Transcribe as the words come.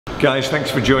Guys, thanks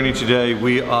for joining today.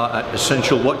 We are at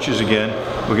Essential Watches again.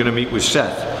 We're going to meet with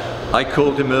Seth. I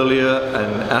called him earlier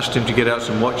and asked him to get out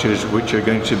some watches which are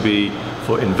going to be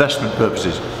for investment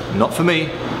purposes. Not for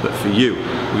me, but for you.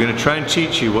 We're going to try and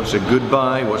teach you what's a good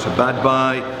buy, what's a bad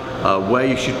buy, where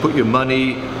you should put your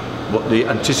money, what the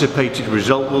anticipated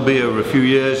result will be over a few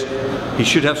years. He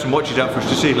should have some watches out for us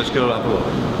to see. Let's go have a look.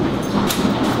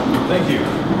 Thank you.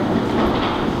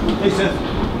 Hey Seth.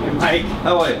 Hey Mike.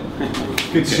 How are you?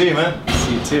 Good to see you, man.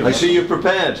 See you too. I see you're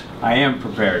prepared. I am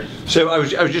prepared. So I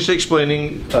was just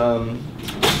explaining,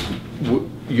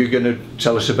 you're going to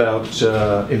tell us about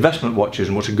investment watches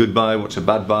and what's a good buy, what's a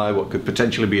bad buy, what could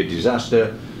potentially be a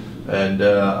disaster. And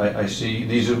I see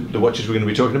these are the watches we're going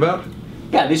to be talking about?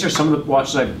 Yeah, these are some of the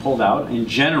watches I've pulled out. In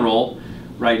general,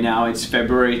 right now it's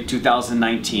February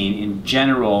 2019. In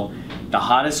general, the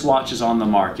hottest watches on the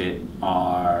market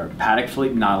are Patek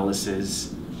Philippe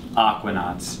Nautiluses,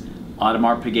 Aquanauts,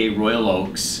 Audemars Piguet Royal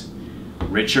Oaks,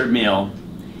 Richard Mille,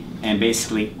 and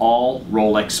basically all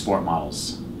Rolex sport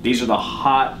models. These are the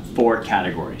hot 4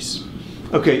 categories.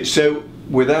 Okay, so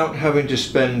without having to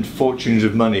spend fortunes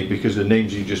of money, because the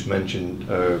names you just mentioned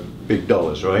are big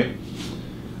dollars, right?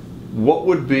 What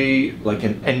would be like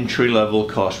an entry-level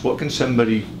cost? What can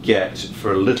somebody get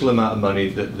for a little amount of money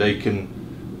that they can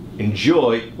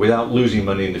enjoy without losing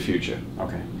money in the future?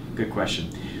 Okay, good question.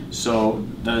 So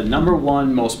the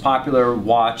 #1 most popular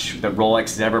watch that Rolex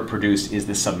has ever produced is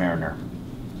the Submariner.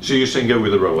 So you're saying go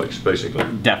with the Rolex, basically?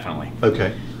 Definitely.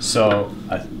 Okay. So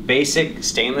a basic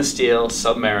stainless steel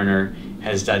Submariner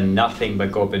has done nothing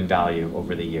but go up in value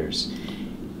over the years.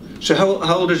 So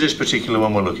how old is this particular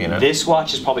one we're looking at? This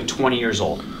watch is probably 20 years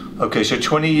old. Okay, so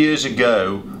 20 years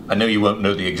ago, I know you won't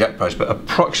know the exact price, but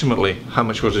approximately how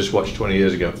much was this watch 20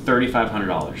 years ago?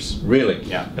 $3,500. Really?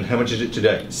 Yeah. And how much is it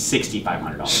today?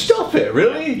 $6,500. Stop it,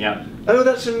 really? Yeah. Oh,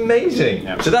 that's amazing.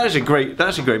 Yeah. So that's a great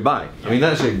buy. I mean,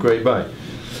 that's a great buy.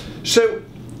 So,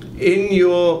 in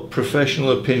your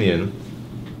professional opinion,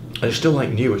 and it's still like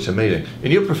new, it's amazing.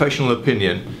 In your professional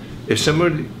opinion, if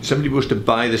somebody was to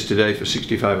buy this today for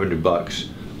 $6,500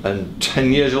 and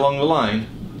 10 years along the line,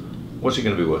 what's it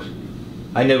going to be worth?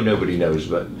 I know nobody knows,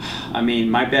 but... I mean,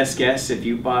 my best guess, if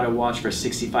you bought a watch for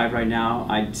 $65 right now,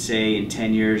 I'd say in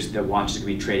 10 years, the watch is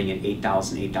going to be trading at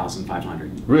 $8,000,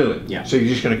 $8,500. Really? Yeah. So you're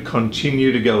just going to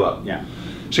continue to go up? Yeah.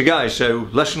 So guys, so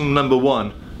lesson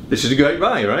 #1, this is a great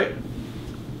buy, right?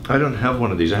 I don't have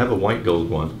one of these. I have a white gold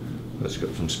one. That's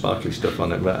got some sparkly stuff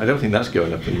on it, but I don't think that's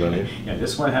going up in money. Yeah,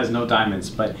 this one has no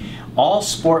diamonds, but all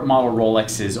sport model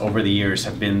Rolexes over the years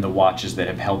have been the watches that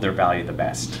have held their value the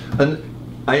best. And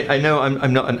I know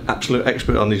I'm not an absolute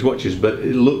expert on these watches, but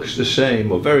it looks the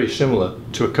same or very similar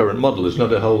to a current model. There's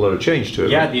not a whole lot of change to it.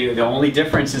 Yeah, right? the only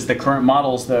difference is the current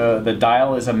models, the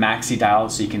dial is a maxi dial,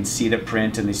 so you can see the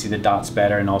print and you see the dots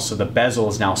better, and also the bezel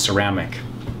is now ceramic.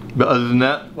 But other than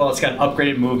that? Well, it's got an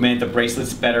upgraded movement, the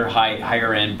bracelet's better,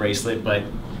 higher end bracelet, but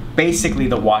basically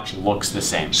the watch looks the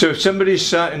same. So if somebody's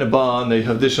sat in a bar and they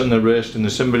have this on their wrist and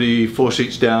there's somebody 4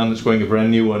 seats down that's wearing a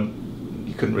brand new one,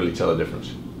 you couldn't really tell the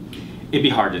difference. It'd be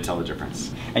hard to tell the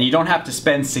difference. And you don't have to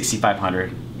spend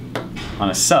 $6,500 on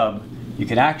a sub. You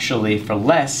can actually, for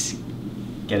less,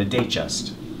 get a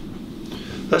Datejust.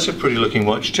 That's a pretty looking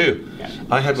watch too. Yeah.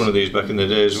 I had one of these back in the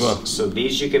day as well. So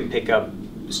these you can pick up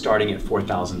starting at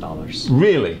 $4,000.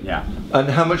 Really? Yeah. And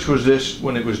how much was this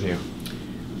when it was new?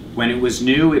 When it was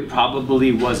new, it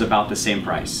probably was about the same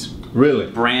price.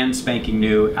 Really? Brand spanking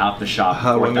new, out the shop,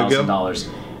 How long ago? $4,000.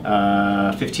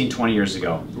 15, 20 years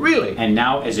ago. Really? And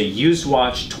now as a used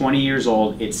watch, 20 years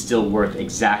old, it's still worth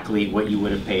exactly what you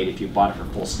would have paid if you bought it for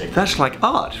full stick. That's like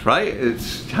art, right?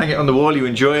 It's hang it on the wall, you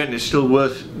enjoy it, and it's still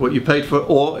worth what you paid for,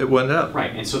 or it went up.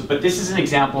 Right, and so, but this is an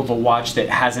example of a watch that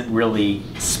hasn't really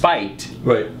spiked,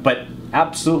 Right. but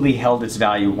absolutely held its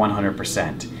value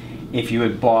 100%. If you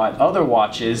had bought other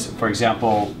watches, for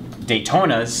example,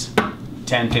 Daytonas,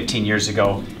 10, 15 years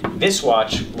ago, this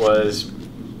watch was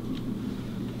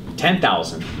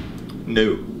 $10,000.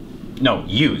 New. No,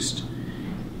 used.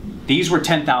 These were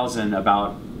 $10,000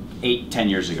 about 8, 10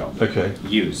 years ago. Okay.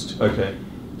 Used. Okay.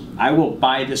 I will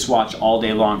buy this watch all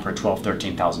day long for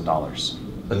 $12,000,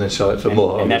 $13,000. And then sell it for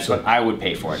more. And that's what I would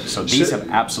pay for it. So these have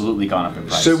absolutely gone up in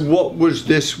price. So what was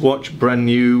this watch brand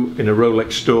new in a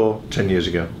Rolex store 10 years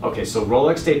ago? Okay, so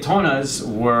Rolex Daytonas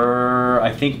were,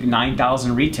 I think,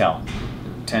 $9,000 retail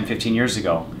 10, 15 years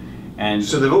ago. And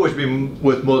So they've always been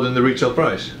worth more than the retail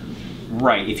price?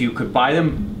 right, if you could buy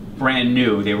them brand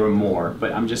new, they were more.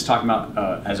 But I'm just talking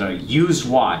about as a used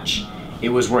watch, it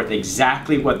was worth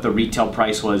exactly what the retail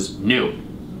price was new.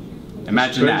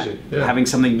 Imagine that, yeah. having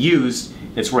something used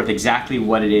that's worth exactly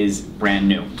what it is brand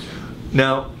new.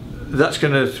 Now, that's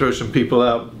going to throw some people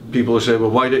out. People will say,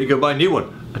 well, why don't you go buy a new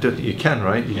one? I don't think you can,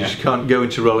 right? You just can't go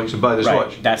into Rolex and buy this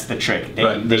watch. That's the trick.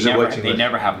 They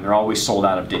never have them. They're always sold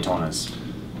out of Daytonas.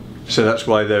 So that's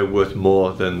why they're worth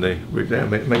more than they. Yeah,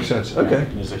 makes sense. Okay.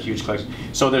 There's a huge collection.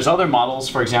 So there's other models.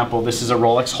 For example, this is a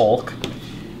Rolex Hulk.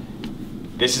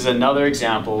 This is another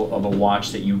example of a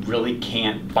watch that you really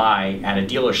can't buy at a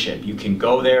dealership. You can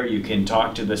go there, you can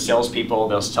talk to the salespeople.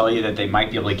 They'll tell you that they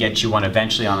might be able to get you one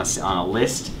eventually on a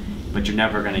list, but you're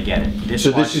never going to get it. This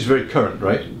is very current,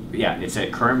 right? Yeah, it's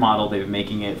a current model. They've been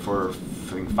making it for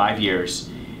 5 years,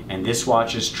 and this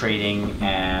watch is trading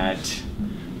at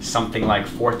something like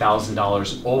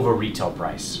 $4,000 over retail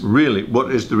price. Really?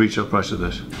 What is the retail price of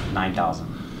this? $9,000.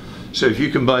 So if you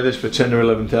can buy this for 10 or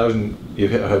 11,000, you've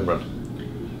hit a home run.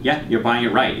 Yeah, you're buying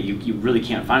it right. You really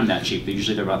can't find them that cheap.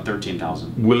 They're about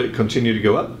 13,000. Will it continue to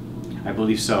go up? I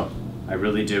believe so. I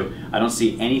really do. I don't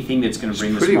see anything that's going to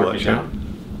bring this market down.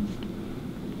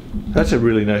 That's a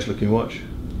really nice looking watch.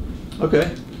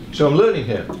 Okay, so I'm learning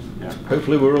here. Yeah.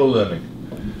 Hopefully we're all learning.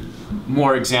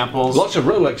 More examples. Lots of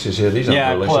Rolexes here. These aren't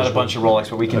Rolexes. I pulled out a bunch of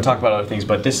Rolex, but we can talk about other things.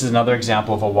 But this is another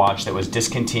example of a watch that was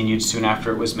discontinued soon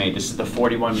after it was made. This is the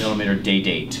 41mm day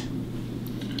date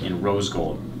in rose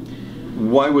gold.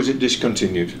 Why was it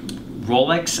discontinued?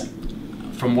 Rolex,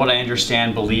 from what I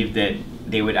understand, believed that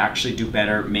they would actually do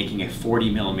better making a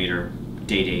 40mm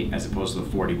day date as opposed to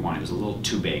the 41. It was a little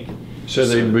too big. So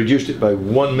they reduced it by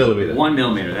 1mm.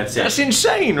 1mm, that's it. That's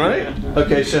insane, right? Yeah.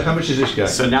 Okay, so how much is this guy?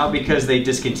 So now, because they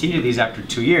discontinued these after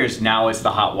 2 years, now it's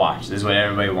the hot watch. This is what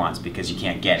everybody wants because you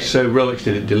can't get it. So Rolex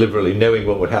did it deliberately, knowing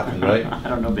what would happen, right? I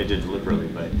don't know if they did deliberately,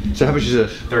 but... So how much is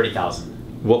this?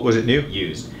 30,000. What was it new?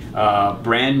 Used.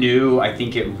 Brand new, I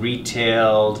think it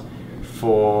retailed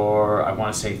for, I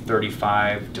want to say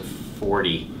 35 to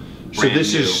 40. So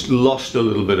this has lost a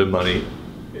little bit of money.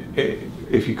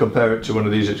 If you compare it to one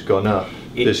of these, it's gone up.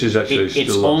 This is actually still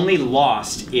it's lost. only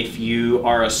lost if you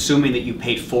are assuming that you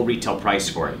paid full retail price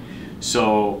for it.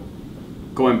 So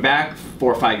going back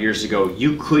 4 or 5 years ago,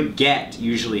 you could get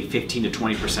usually 15 to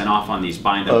 20% off on these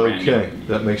buying them brand new. Okay,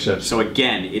 that makes sense. So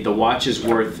again, the watch is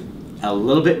worth a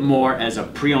little bit more as a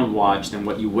pre-owned watch than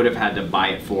what you would have had to buy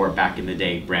it for back in the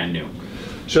day, brand new.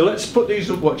 So let's put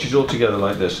these watches all together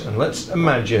like this, and let's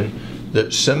imagine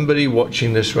that somebody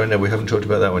watching this right now, we haven't talked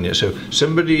about that one yet, so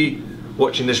somebody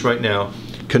watching this right now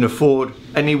can afford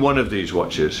any one of these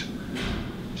watches.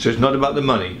 So it's not about the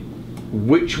money.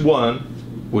 Which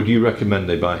one would you recommend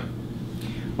they buy?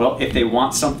 Well, if they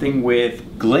want something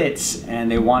with glitz and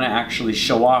they want to actually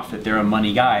show off that they're a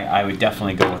money guy, I would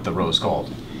definitely go with the rose gold.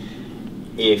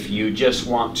 If you just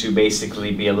want to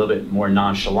basically be a little bit more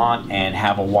nonchalant and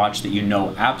have a watch that you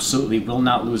know absolutely will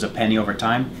not lose a penny over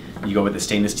time, you go with the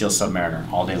stainless steel Submariner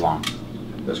all day long.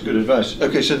 That's good advice.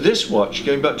 Okay, so this watch,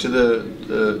 going back to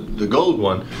the gold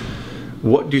one,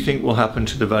 what do you think will happen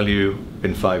to the value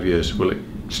in 5 years? Will it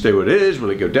stay where it is?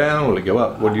 Will it go down? Will it go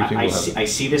up? What do you think will happen? I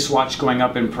see this watch going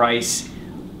up in price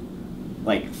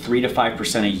like 3 to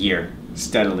 5% a year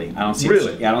steadily. I don't see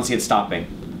really? I don't see it stopping.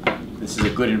 This is a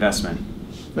good investment.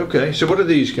 Okay, so what are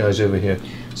these guys over here?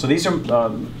 So these are,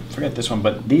 forget this one,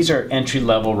 but these are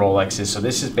entry-level Rolexes. So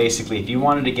this is basically, if you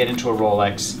wanted to get into a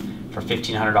Rolex for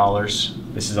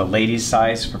 $1,500, this is a ladies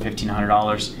size for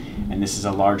 $1,500, and this is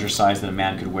a larger size that a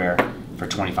man could wear for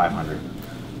 $2,500.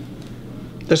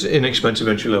 That's an inexpensive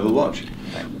entry-level watch.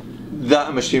 Right. That,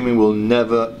 I'm assuming, will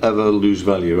never, ever lose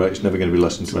value, right? It's never going to be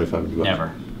less than $2,500.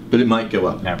 Never. But it might go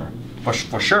up. Never.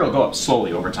 For sure it'll go up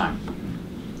slowly over time.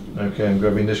 Okay, I'm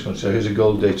grabbing this one. So here's a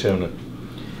gold Daytona.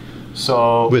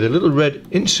 So with a little red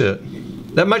insert.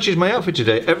 That matches my outfit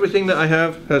today. Everything that I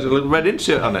have has a little red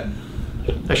insert on it.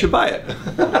 I should buy it.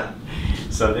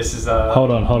 So this is a...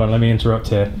 Hold on, let me interrupt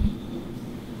here.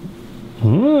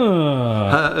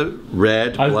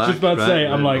 Red, I was black, just about to say,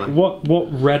 red, I'm like, black.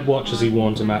 what red watch has he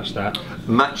worn to match that?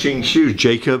 Matching shoes,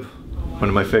 Jacob, one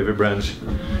of my favorite brands.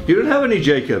 You don't have any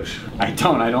Jacobs. I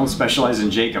don't specialize in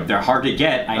Jacob. They're hard to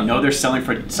get. I know they're selling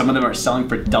for, some of them are selling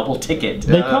for double ticket.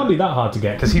 They can't be that hard to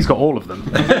get because he's got all of them.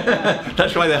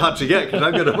 That's why they're hard to get, because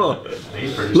I've got them all.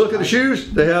 Look at the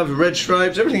shoes. They have red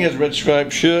stripes. Everything has red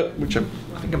striped shirt, which I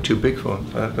think I'm too big for.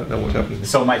 I don't know what's happening.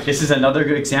 So Mike, this is another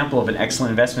good example of an excellent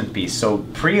investment piece. So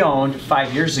pre-owned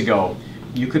 5 years ago,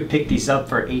 you could pick these up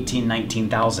for $18,000,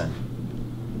 $19,000.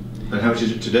 And how much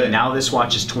is it today? Now this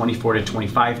watch is $24,000 to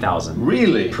 $25,000.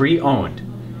 Really? Pre-owned.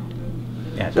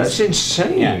 Yeah, that's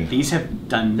insane. Yeah, these have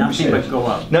done nothing but go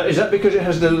up. Now, is that because it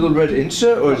has the little red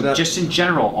insert, or is that just in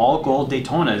general? All gold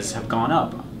Daytonas have gone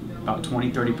up. about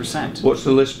 20-30%. What's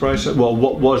the list price? Well,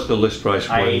 what was the list price?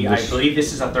 I believe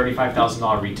this is a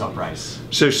 $35,000 retail price.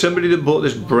 So somebody that bought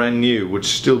this brand new would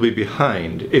still be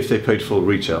behind if they paid full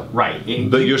retail. Right.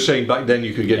 But you're saying back then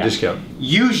you could get Yeah. discount.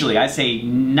 Usually, I'd say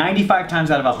 95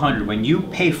 times out of 100, when you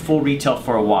pay full retail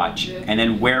for a watch and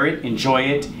then wear it, enjoy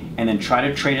it, and then try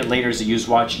to trade it later as a used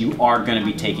watch, you are going to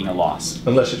be taking a loss.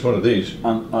 Unless it's one of these.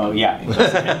 Oh yeah,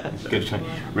 good.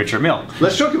 Richard Mille.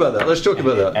 Let's talk about that. Let's talk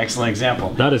about that. Excellent example.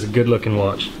 That is a good looking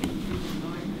watch.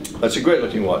 That's a great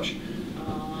looking watch.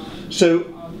 So,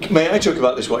 may I talk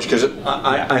about this watch? Because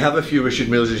I have a few Richard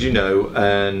Milles, as you know,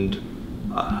 and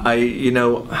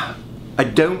I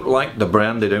don't like the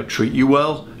brand. They don't treat you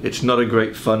well. It's not a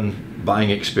great fun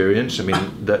buying experience. I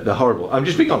mean, they're horrible. I'm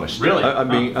just being honest. Really?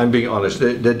 I'm being honest.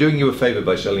 They're doing you a favor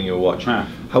by selling you a watch.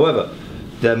 However,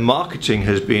 their marketing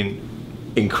has been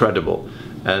incredible,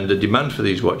 and the demand for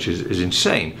these watches is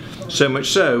insane. So much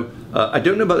so, I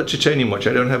don't know about the titanium watch.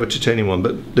 I don't have a titanium one,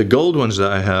 but the gold ones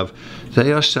that I have,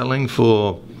 they are selling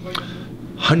for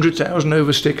 100,000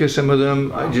 over sticker. Some of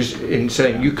them are just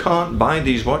insane. You can't buy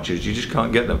these watches. You just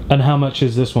can't get them. And how much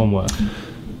is this one worth?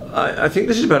 I think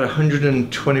this is about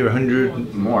 120 or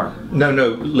 100 More. No,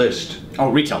 list. Oh,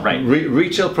 retail, right?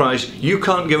 Retail price. You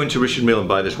can't go into Richard Mille and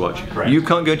buy this watch. Correct. You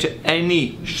can't go to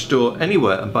any store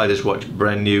anywhere and buy this watch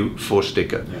brand new for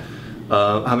sticker.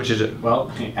 Yeah. How much is it? Well,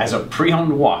 as a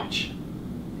pre-owned watch,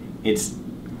 it's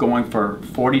going for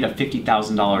 $40,000 to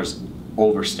 $50,000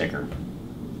 over sticker.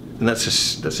 And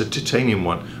that's a titanium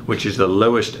one, which is the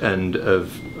lowest end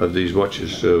of these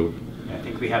watches. So I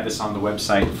think we have this on the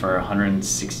website for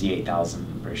 168,000.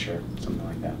 I'm pretty sure, something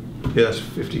like that. yeah, that's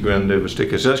 50 grand over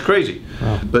sticker. So that's crazy.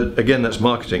 Wow. But again, that's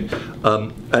marketing.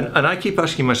 And I keep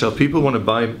asking myself, people want to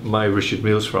buy my Richard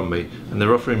Milles from me, and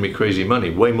they're offering me crazy money,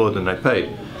 way more than I paid.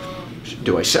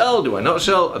 Do I sell? Do I not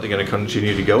sell? Are they going to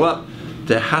continue to go up?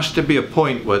 There has to be a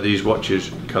point where these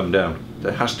watches come down.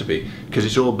 There has to be, because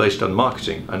it's all based on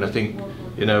marketing. And I think,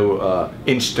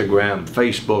 Instagram,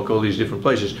 Facebook, all these different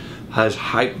places has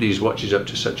hyped these watches up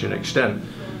to such an extent.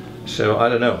 So I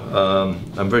don't know.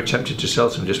 I'm very tempted to sell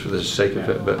some just for the sake of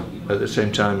it, but at the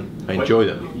same time, I enjoy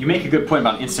them. You make a good point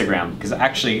about Instagram, because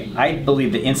actually, I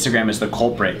believe that Instagram is the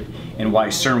culprit in why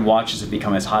certain watches have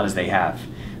become as hot as they have.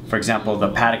 For example, the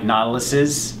Patek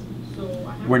Nautiluses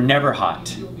were never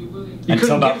hot. You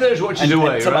couldn't give those watches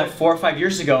away, until right? about 4 or 5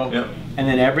 years ago, Yeah. and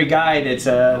then every guy that's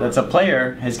a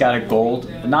player has got a gold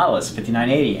Nautilus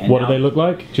 5980. And What do now, they look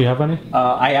like? Do you have any?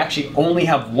 I actually only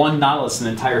have one Nautilus in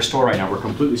the entire store right now. We're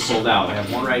completely sold out. I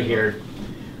have one right here.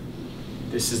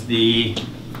 This is the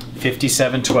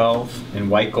 5712 in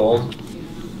white gold.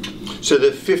 So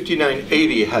the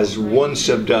 5980 has one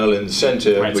sub-dial in the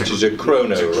center, Right, which is a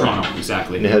chrono, It's a right? chrono,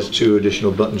 exactly. And it has 2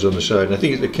 additional buttons on the side. And I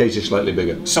think the case is slightly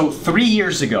bigger. So 3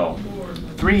 years ago,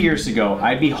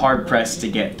 I'd be hard pressed to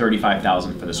get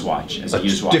 35,000 for this watch as a That's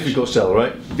used watch. difficult sell,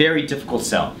 right? Very difficult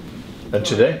sell. And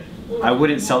today? I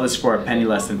wouldn't sell this for a penny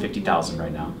less than 50,000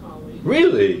 right now.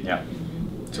 Really? Yeah.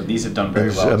 So these have done very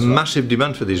There's well. a as well. massive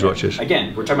demand for these watches.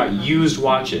 Again, we're talking about used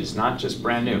watches, not just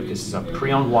brand new. This is a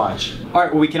pre-owned watch. All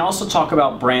right, well, we can also talk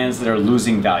about brands that are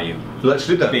losing value. Let's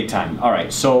do that. Big time. All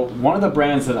right, so one of the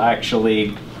brands that actually,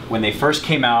 when they first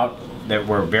came out, that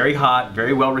were very hot,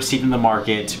 very well received in the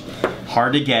market,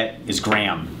 hard to get, is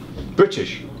Graham.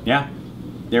 British. Yeah.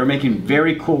 They were making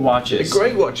very cool They're watches.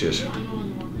 great watches.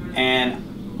 And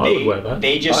I would wear that.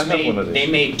 they just I have one of made, these.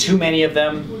 they made too many of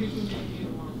them.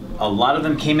 A lot of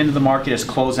them came into the market as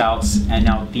closeouts, and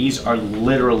now these are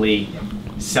literally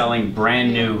selling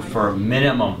brand new for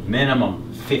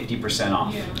minimum 50%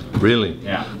 off. Really?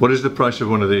 Yeah. What is the price of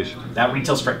one of these? That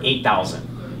retails for 8,000.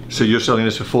 So you're selling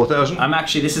this for 4,000?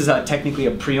 This is technically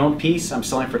a pre-owned piece. I'm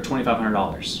selling for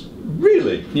 $2,500.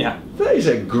 Really? Yeah. That is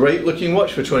a great looking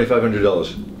watch for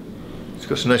 $2,500. It's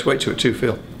got some nice weight to it too,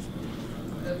 Phil.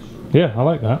 Yeah, I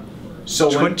like that. So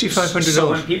when, $2,500. so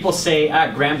when people say,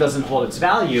 Graham doesn't hold its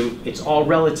value, it's all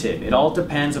relative. It all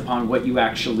depends upon what you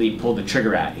actually pull the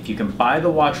trigger at. If you can buy the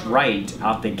watch right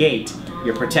out the gate,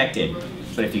 you're protected.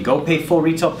 But if you go pay full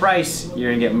retail price, you're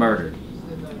gonna get murdered.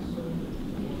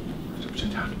 It's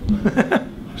upside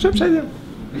down. It's upside down.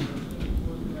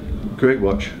 Great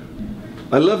watch.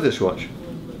 I love this watch.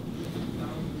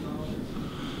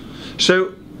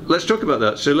 So let's talk about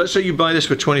that. So let's say you buy this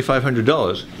for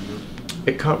 $2,500.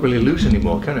 It can't really lose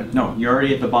anymore, can it? No, you're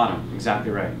already at the bottom.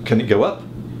 Exactly right. Can it go up?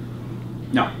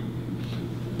 No,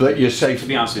 But you're safe. to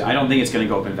be honest with you, I don't think it's gonna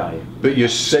go up in value. But you're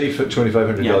safe at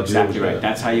 $2,500. Yeah, exactly right.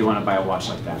 That's how you want to buy a watch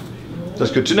like that.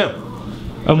 That's good to know.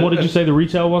 And what did you say the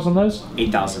retail was on those?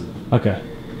 8,000. Okay.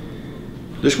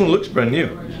 This one looks brand new.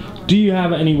 Do you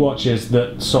have any watches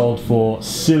that sold for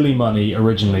silly money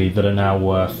originally that are now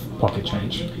worth pocket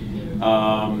change?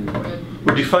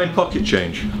 Would you find pocket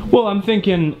change? Well, I'm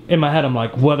thinking in my head, I'm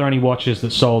like, were there any watches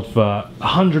that sold for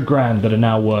 100 grand that are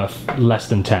now worth less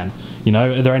than 10? You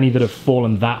know, are there any that have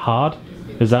fallen that hard?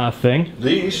 Is that a thing?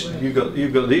 These,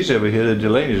 you've got these over here, the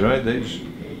Delaney's, right? These.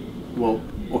 Well,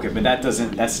 okay, but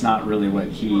that's not really what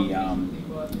he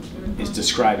is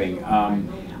describing.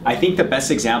 I think the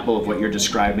best example of what you're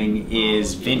describing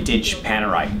is vintage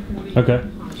Panerai. Okay.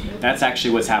 That's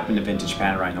actually what's happened to vintage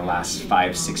Panerai in the last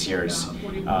 5-6 years.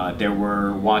 There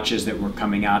were watches that were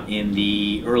coming out in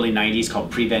the early 90s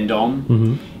called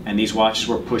Pre-Vendôme, and these watches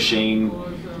were pushing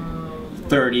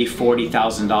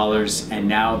 $30,000-$40,000, and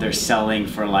now they're selling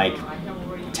for like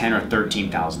 10 or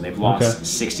 13,000. They've lost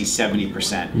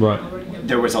 60-70%. Right.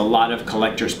 There was a lot of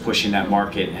collectors pushing that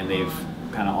market, and they've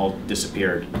kind of all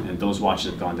disappeared, and those watches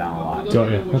have gone down a lot.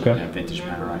 Got you. Okay. Yeah, vintage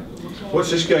Panerai.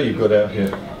 What's this guy you've got out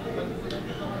here?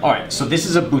 All right, so this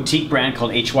is a boutique brand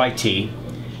called HYT.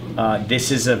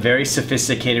 This is a very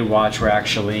sophisticated watch where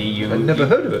actually I've never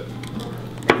heard of it.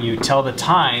 you tell the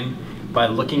time by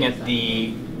looking at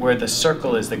where the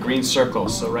circle is, the green circle.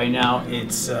 So right now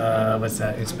it's what's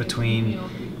that? It's between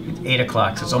 8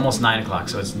 o'clock, so it's almost 9 o'clock.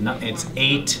 So it's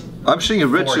 8. I'm seeing a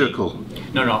red 40. circle.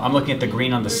 No, I'm looking at the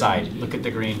green on the side. Look at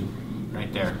the green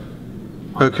right there.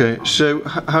 Okay, so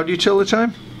how do you tell the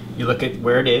time? You look at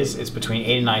where it is. It's between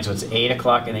 8 and 9, so it's 8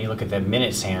 o'clock, and then you look at the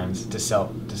minutes hands to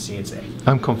see it's 8.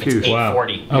 I'm confused. It's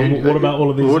 8:40. What about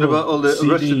all of these? What about all the rest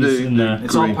of CDs in there?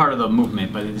 It's all part of the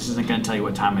movement, but this isn't going to tell you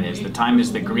what time it is. The time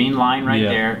is the green line right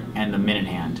there and the minute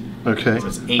hand. Okay. So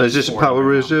it's Is this a 8:40 power right now.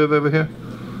 reserve over here?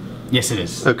 Yes, it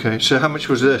is. Okay, so how much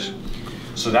was this?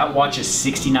 So that watch is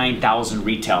 69,000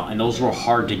 retail, and those were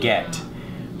hard to get.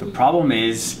 The problem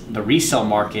is the resale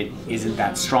market isn't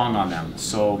that strong on them.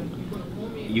 So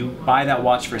you buy that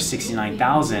watch for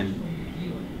 69,000,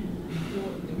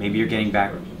 maybe you're getting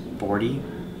back 40,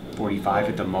 45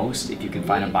 at the most if you can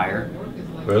find a buyer.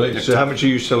 Really? So how much are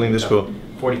you selling this for?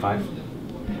 45.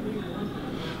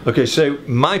 Okay, so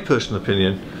my personal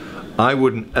opinion, I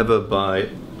wouldn't ever buy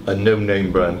a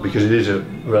no-name brand, because it is a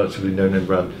relatively no-name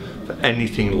brand, for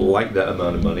anything like that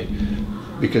amount of money.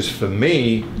 Because for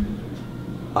me,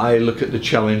 I look at the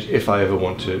challenge if I ever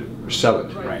want to sell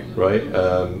it. Right?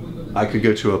 I could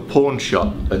go to a pawn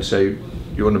shop and say,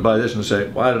 you want to buy this? And say,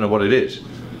 well, I don't know what it is.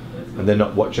 And they're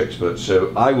not watch experts.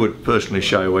 So I would personally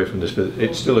shy away from this, but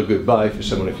it's still a good buy for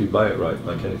someone if you buy it right,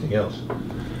 like anything else.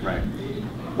 Right.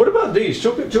 What about these?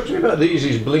 Talk to me about these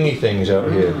blingy things out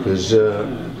here, because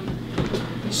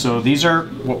So these are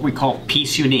what we call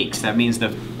piece uniques. That means the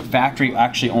factory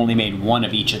actually only made one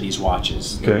of each of these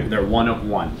watches. Okay. They're one of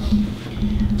one.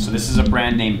 So this is a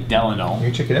brand named Delano. can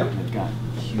you check it out? They've got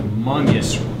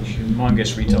humongous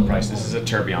retail price. This is a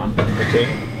tourbillon. Okay.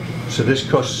 So this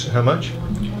costs how much?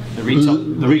 The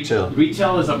retail.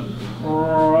 Retail is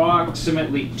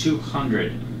approximately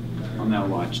 200 on that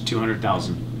watch.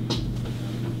 200,000.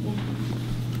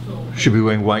 Should be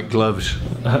wearing white gloves.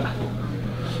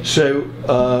 So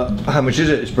how much is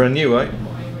it? It's brand new, right?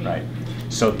 Right.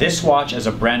 So this watch, as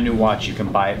a brand new watch, you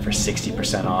can buy it for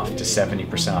 60% off to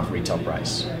 70% off retail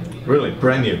price. Really,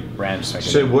 brand new. Brand new.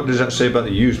 So what does that say about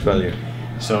the used value?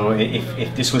 So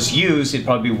if this was used, it'd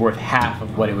probably be worth half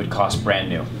of what it would cost brand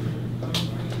new.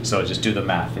 So just do the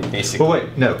math. It basically. Well,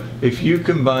 wait, no. If you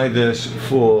can buy this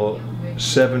for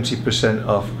 70%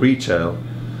 off retail,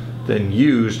 then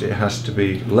used it has to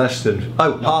be less than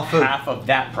half of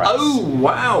that price. Oh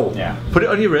wow! Yeah. Put it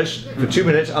on your wrist for 2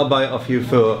 minutes. I'll buy it off you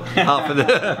for half of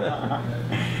the.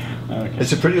 Okay.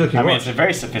 It's a pretty looking I mean, watch. it's a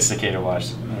very sophisticated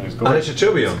watch. It's And it's a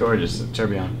tourbillon. It's gorgeous. A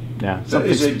tourbillon. Yeah. That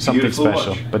is a Something beautiful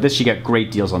special. watch. But this, you get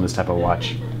great deals on this type of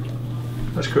watch.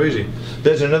 That's crazy.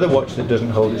 There's another watch that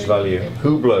doesn't hold its value.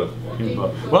 Hublot.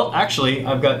 Hublot. Well, actually,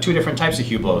 I've got 2 different types of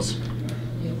Hublots.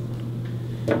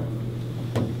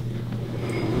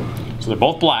 So they're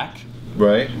both black.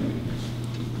 Right.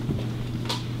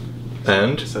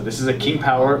 And So this is a King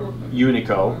Power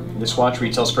Unico. This watch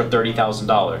retails for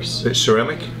 $30,000. it's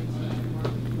ceramic.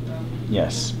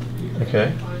 Yes.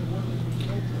 Okay.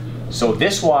 So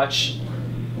this watch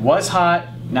was hot,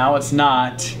 now it's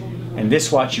not, and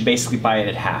this watch you basically buy it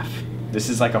at half. This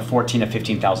is like a $14,000 to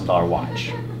 $15,000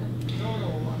 watch.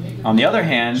 On the other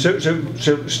hand, So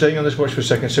staying on this watch for a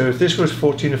second. So if this was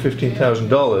 $14,000 or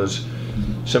 $15,000,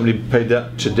 somebody paid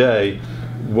that today,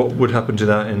 what would happen to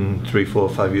that in 3, 4,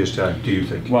 5 years' time? Do you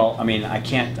think? well, I mean, I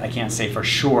can't say for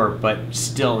sure, but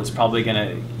still, it's probably going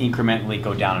to incrementally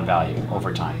go down in value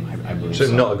over time. I believe so.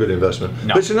 So not a good investment.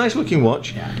 No. But it's a nice looking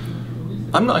watch. Yeah.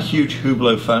 I'm not a huge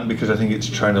Hublot fan because I think it's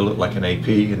trying to look like an AP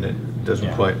and it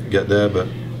doesn't quite get there, but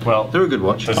well, they're a good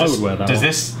watch. I would wear that. Does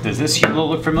this Hublot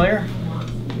look familiar?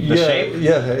 The shape?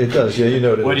 Yeah, it does. Yeah, you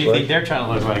know What do you think they're trying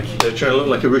to look like? They're trying to look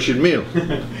like a Russian meal,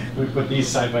 We put these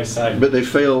side by side. but they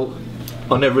fail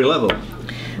on every level.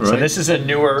 Right? So this is a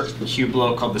newer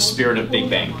Hublot called the Spirit of Big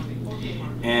Bang,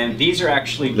 and these are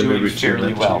actually doing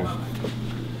fairly well.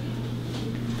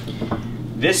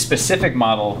 This specific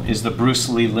model is the Bruce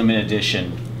Lee limited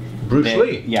edition. Bruce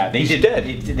Lee? Yeah, He's dead.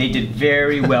 They did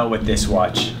very well with this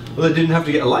watch. Well, they didn't have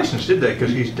to get a license, did they?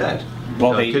 Because he's dead.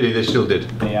 Well, No, kidding, they still did.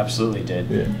 They absolutely did.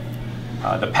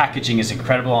 Yeah. The packaging is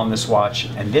incredible on this watch,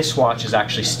 and this watch is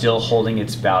actually still holding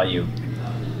its value,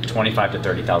 $25,000 to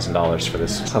 $30,000 for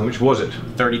this. How much was it?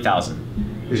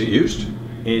 $30,000. Is it used?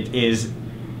 It is.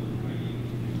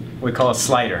 We call it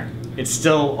slider. It's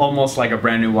still almost like a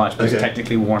brand new watch, but it's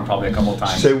technically worn probably a couple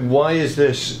times. So why is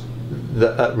this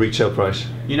at retail price?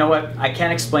 You know what? I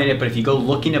can't explain it, but if you go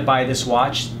looking to buy this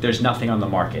watch, there's nothing on the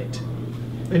market.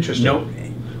 Interesting. Nope.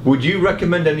 Would you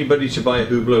recommend anybody to buy a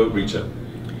Hublot at retail?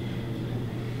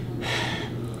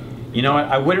 You know what?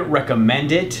 I wouldn't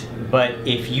recommend it, but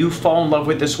if you fall in love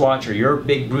with this watch or you're a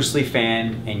big Bruce Lee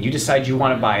fan and you decide you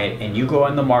want to buy it and you go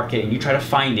on the market and you try to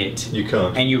find it, You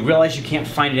can't. and you realize you can't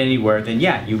find it anywhere, then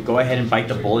yeah, you go ahead and bite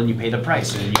the bullet and you pay the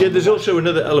price. And Yeah, there's also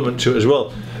another element to it as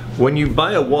well. When you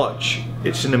buy a watch,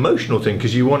 it's an emotional thing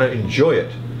because you want to enjoy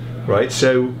it, right?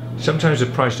 So sometimes the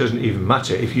price doesn't even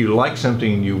matter. If you like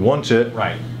something and you want it,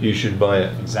 Right. you should buy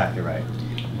it. Exactly right.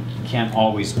 You can't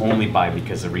always only buy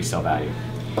because of resale value.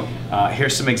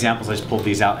 Here's some examples. I just pulled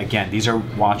these out. Again, these are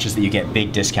watches that you get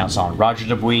big discounts on. Roger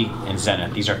Dubuis and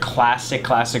Zenith. These are classic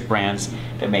brands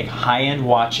that make high-end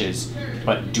watches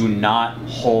but do not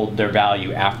hold their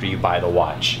value after you buy the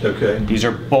watch. Okay. These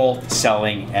are both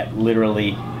selling at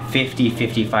literally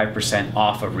 50–55%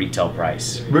 off of retail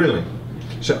price. Really?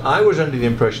 So I was under the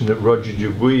impression that Roger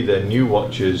Dubuis, their new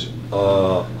watches,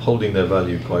 are holding their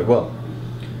value quite well.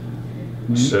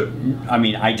 So, I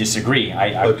mean, I disagree.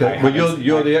 Okay. Well,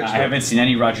 you're the expert. I haven't seen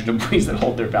any Roger Dubuis that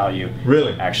hold their value.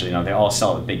 Really? Actually, no. They all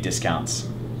sell at big discounts.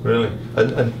 really?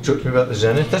 And talk to me about the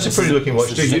Zenith. That's a pretty looking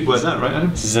watch too. You'd wear that, right, Adam?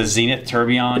 This is a Zenith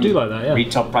Tourbillon. I do like that, yeah.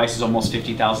 Retail price is almost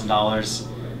 $50,000.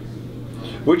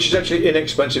 Which is actually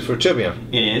inexpensive for a tourbillon.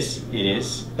 It is. It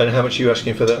is. And how much are you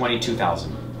asking for that?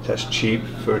 $22,000. That's cheap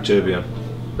for a tourbillon.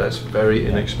 That's very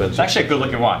inexpensive. It's actually a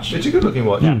good-looking watch. It's a good looking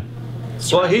watch. Yeah.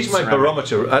 Well, he's my Ceramic.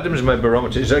 barometer. Adam's my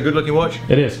barometer. Is that a good looking watch?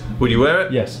 It is. Would you wear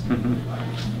it? Yes.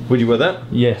 Would you wear that?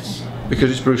 Yes.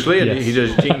 Because it's Bruce Lee and Yes. he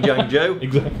does Jing Jang Joe.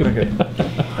 Exactly. Okay.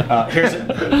 Here's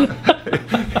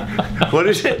What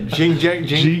is it? Jing Jang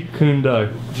Jing. G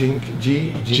Kundo. Jing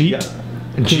G Jeet.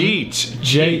 Jeet.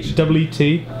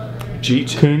 JWT.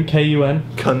 Jeet. Kun KUN.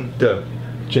 Kundo.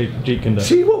 Jeet Kundo.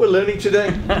 See what we're learning today?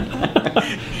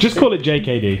 Just call it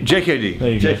JKD. JKD.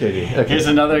 There you go. JKD. Okay. Here's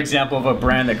another example of a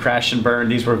brand that crashed and burned.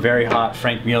 These were very hot.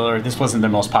 Frank Mueller. This wasn't their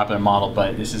most popular model,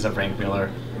 but this is a Frank Mueller.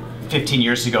 15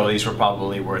 years ago, these were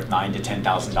probably worth $9,000 to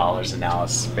 $10,000, and now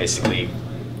it's basically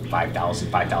 $5,000,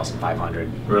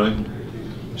 $5,500. Really?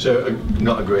 So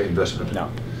not a great investment. No.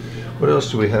 What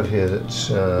else do we have here that's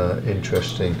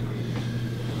interesting?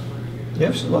 You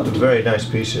have a lot of very nice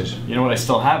pieces. You know what I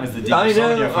still have is the deep I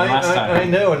Sonia know, from last time. I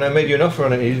know, and I made you an offer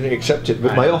on it and you didn't accept it,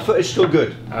 but my offer is still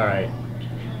good. All right.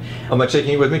 Am I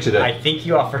taking it with me today? I think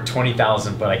you offered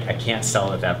 $20,000, but I can't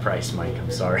sell it at that price, Mike.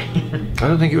 I'm sorry. I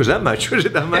don't think it was that much. Was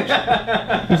it that much?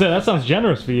 That sounds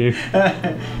generous for you.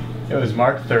 It was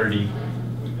marked 30.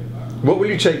 What will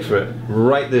you take for it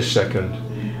right this second?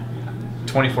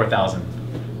 $24,000.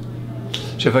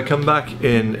 So if I come back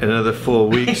in another 4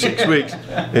 weeks, 6 weeks,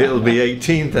 it'll be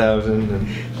 18,000.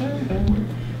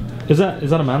 Is that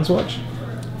a man's watch?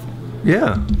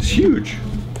 Yeah, it's huge.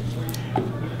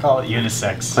 Call it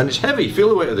unisex. And it's heavy. Feel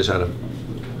the weight of this, Adam.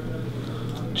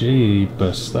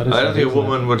 Jeebus, that is. I don't think a heavy, isn't it?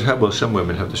 woman would have, well, some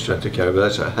women have the strength to carry, but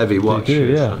that's a heavy watch. do,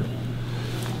 yeah.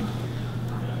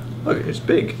 Look, it's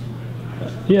big.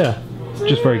 Yeah, it's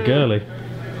just very girly.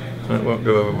 That won't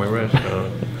go over my wrist.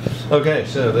 Okay,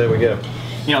 so there we go.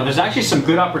 You know, there's actually some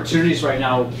good opportunities right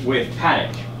now with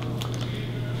Patek.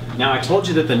 Now, I told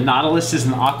you that the Nautiluses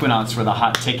and the Aquanauts were the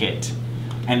hot ticket,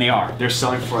 and they are. They're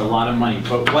selling for a lot of money.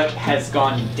 But what has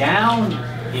gone down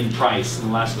in price in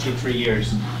the last 2-3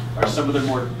 years are some of their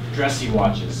more dressy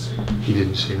watches. He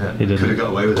didn't see that. He didn't. Could have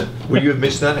got away with it. Would you have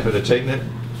missed that if I'd have taken it?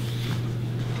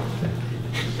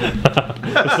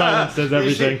 The silence says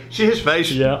everything. See his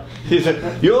face? Yeah.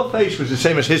 Your face was the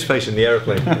same as his face in the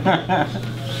airplane.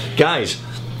 Guys,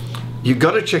 you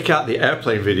got to check out the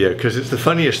airplane video because it's the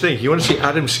funniest thing. You want to see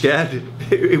Adam scared?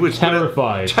 It was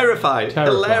Terrified. Terrified.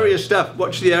 Terrified. Hilarious stuff.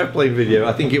 Watch the airplane video.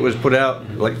 I think it was put out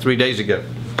like 3 days ago.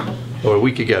 or a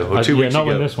week ago, or 2 weeks not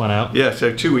ago. when this went out. Yeah,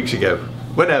 so 2 weeks ago,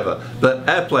 whenever. But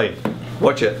Airplane,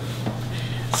 watch it.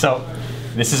 So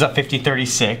this is a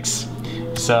 5036.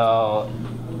 So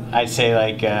I'd say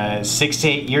like 6 to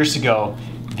 8 years ago,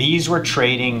 these were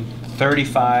trading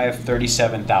 35,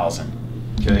 37,000.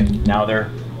 Okay. Now they're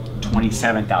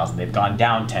 27,000. They've gone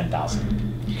down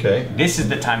 10,000. Okay. This is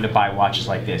the time to buy watches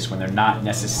like this when they're not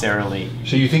necessarily.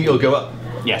 So you think it'll go up?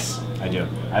 Yes, I do.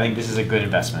 I think this is a good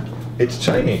investment. It's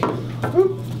tiny.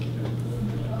 Whoop.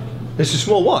 It's a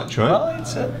small watch, right? Well,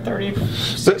 it's a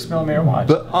 36mm watch.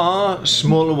 But are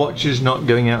smaller watches not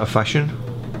going out of fashion?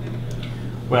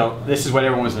 Well, this is what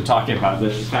everyone's been talking about, the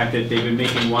fact that they've been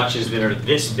making watches that are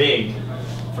this big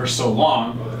for so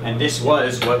long, and this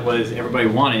was what everybody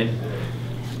wanted.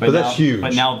 But that's huge.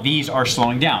 But now these are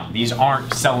slowing down. These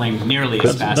aren't selling nearly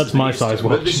as fast. That's my size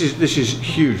watch. But this is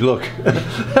huge. Look.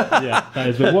 Yeah, that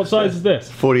is big. What size is this?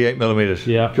 48 millimeters.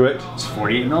 Yeah. Correct. It's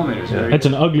 48mm. Yeah. It's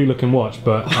an ugly looking watch,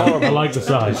 but I like the It's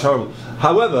size. horrible.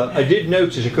 However, I did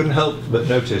notice. I couldn't help but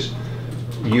notice.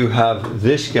 You have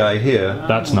this guy here.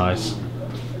 That's nice.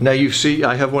 Now you see,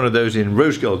 I have one of those in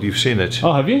rose gold. You've seen it.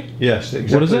 Oh, have you? Yes,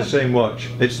 exactly What is the it? same watch.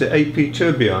 It's the AP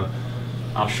Tourbillon.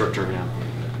 Offshore tourbillon.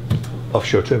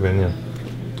 Offshore Tourbillon, yeah.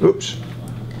 Oops.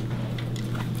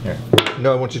 Here.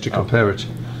 No, I wanted to compare it.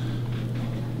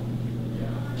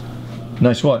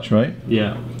 Nice watch, right?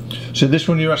 Yeah. So this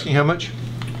one you're asking how much?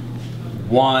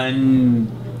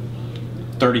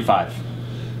 135.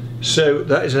 So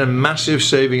that is a massive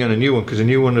saving on a new one, because a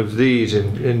new one of these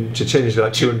in Titanium is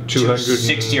like 200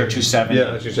 260 or 270.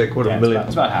 Yeah, as you say, quarter million.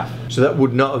 It's about half. So that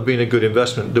would not have been a good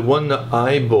investment. The one that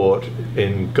I bought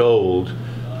in gold,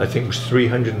 I think was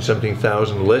 300 and something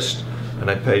thousand list,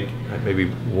 and I paid maybe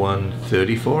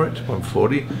 130 for it,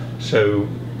 140. So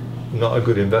not a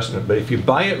good investment. But if you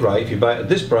buy it right, if you buy it at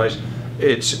this price,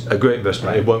 it's a great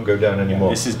investment. It won't go down anymore.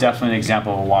 This is definitely an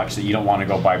example of a watch that you don't want to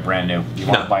go buy brand new. You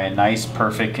want No. to buy a nice,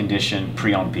 perfect condition,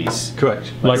 pre-owned piece.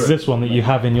 Correct. Like Correct. this one that you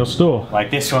have in your store. Like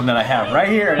this one that I have right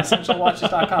here at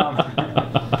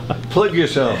essentialwatches.com. Plug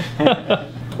yourself.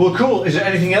 Well, cool. Is there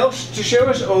anything else to show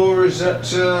us, or is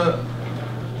that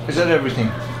everything?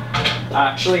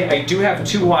 Actually, I do have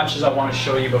two watches I want to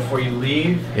show you before you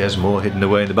leave. He has more hidden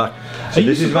away in the back. So Are you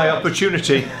this is my surprised?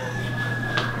 opportunity.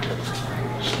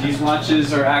 These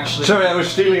watches are actually... Sorry, I was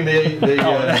stealing the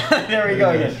there we go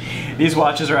again. These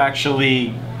watches are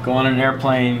actually going on an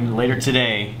airplane later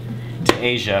today to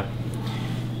Asia.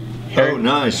 Oh,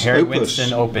 nice. Harry Opus. Winston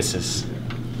Opuses.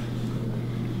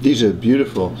 These are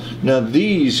beautiful. Now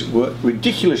these were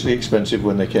ridiculously expensive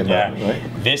when they came out, Yeah.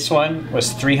 right? This one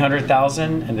was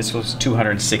 300,000 and this was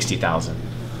 260,000.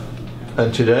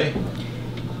 And today?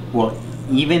 Well,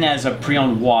 even as a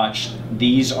pre-owned watch,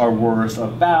 these are worth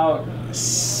about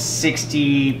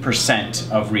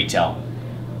 60% of retail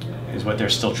is what they're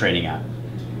still trading at.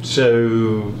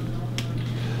 So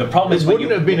The problem is it when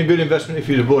wouldn't have been a good investment if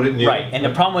you'd have bought it new. right, and the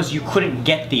problem was you couldn't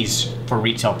get these for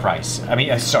retail price. I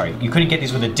mean, sorry, you couldn't get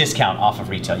these with a discount off of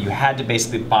retail. You had to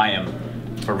basically buy them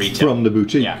for retail. From the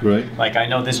boutique, Yeah. right? Like I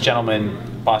know this gentleman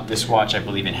bought this watch, I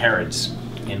believe, in Harrods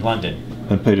in London,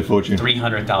 And paid a fortune.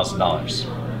 $300,000.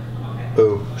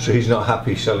 Oh, so he's not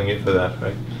happy selling it for that,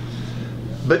 right?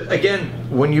 But again,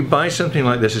 when you buy something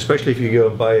like this, especially if you go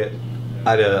and buy it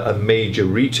at a major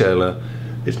retailer,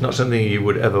 it's not something you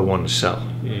would ever want to sell.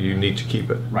 You need to keep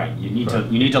it. Right. You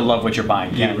need to love what you're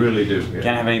buying. You really do. You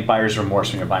can't have any buyer's remorse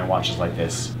when you're buying watches like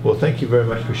this. Well, thank you very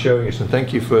much for showing us, and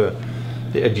thank you for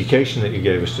the education that you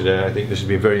gave us today. I think this has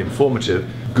been very informative.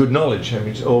 Good knowledge. I mean,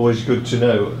 it's always good to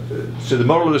know. So the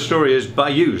moral of the story is buy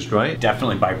used, right?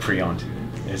 Definitely buy pre-owned.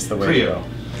 It's the way Pre-owned. to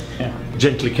go. Yeah.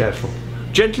 Gently cared for.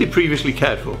 Gently previously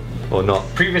cared for, or not.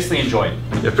 Previously enjoyed.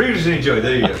 Yeah, previously enjoyed.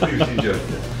 There you go. Previously enjoyed.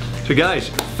 So guys,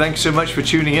 thanks so much for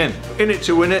tuning in. In it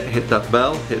to win it, hit that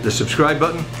bell, hit the subscribe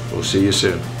button. We'll see you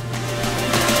soon.